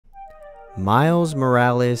Miles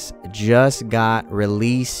Morales just got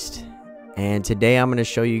released, and today I'm going to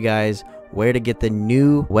show you guys where to get the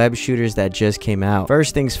new web shooters that just came out.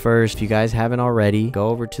 First things first, if you guys haven't already, go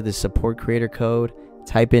over to the support creator code,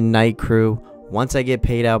 type in Night Crew. Once I get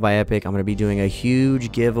paid out by Epic, I'm going to be doing a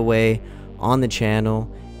huge giveaway on the channel,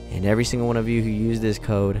 and every single one of you who use this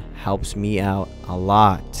code helps me out a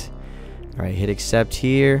lot. All right, hit accept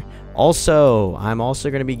here. Also, I'm also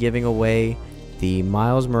going to be giving away the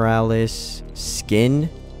Miles Morales skin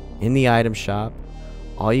in the item shop.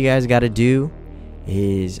 All you guys got to do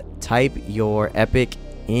is type your Epic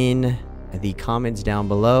in the comments down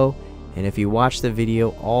below, and if you watch the video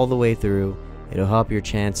all the way through, it'll help your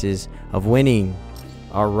chances of winning.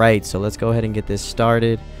 All right, so let's go ahead and get this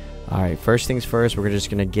started. All right, first things first, we're just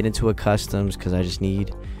gonna get into a customs because I just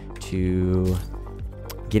need to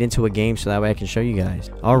get into a game so that way I can show you guys.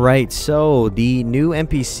 All right, so the new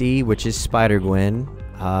NPC, which is Spider-Gwen,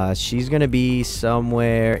 she's gonna be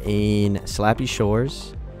somewhere in Slappy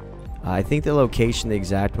Shores. I think the location, the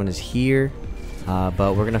exact one, is here,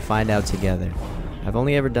 but we're gonna find out together. I've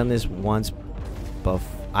only ever done this once, but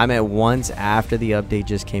I meant once after the update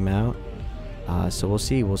just came out, so we'll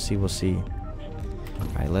see. All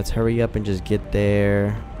right, let's hurry up and just get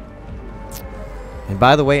there. And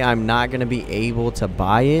by the way, I'm not gonna be able to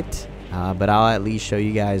buy it, but I'll at least show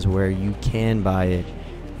you guys where you can buy it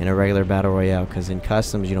in a regular battle royale, because in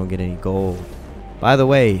customs you don't get any gold. By the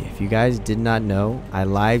way, if you guys did not know, I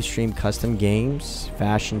live stream custom games,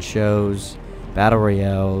 fashion shows, battle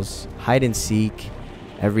royales, hide and seek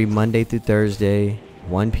every Monday through Thursday,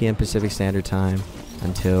 1 p.m. Pacific Standard Time,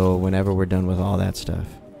 until whenever we're done with all that stuff.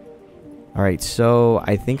 All right, so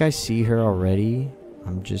I think I see her already.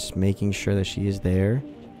 I'm just making sure that she is there,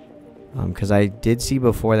 because I did see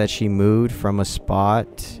before that she moved from a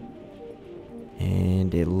spot,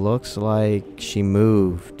 and it looks like she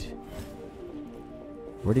moved.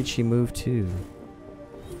 Where did she move to?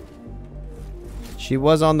 She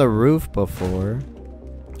was on the roof before.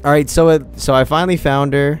 All right, so I finally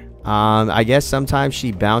found her. I guess sometimes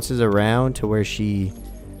she bounces around to where she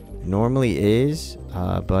normally is,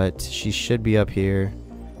 but she should be up here,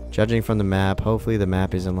 judging from the map. Hopefully the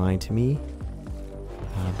map isn't lying to me,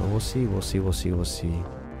 but we'll see.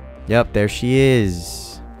 Yep, there she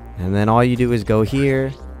is. And then all you do is go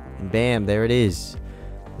here, and bam, there it is.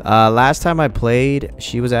 Last time I played,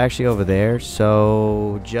 she was actually over there,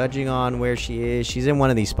 so judging on where she is, she's in one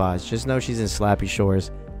of these spots. Just know she's in Slappy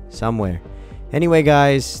Shores somewhere. Anyway,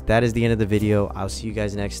 guys, that is the end of the video. I'll see you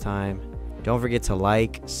guys next time. Don't forget to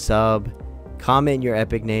like, sub, comment your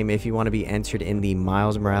Epic name if you want to be entered in the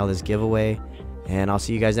Miles Morales giveaway, and I'll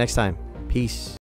see you guys next time. Peace.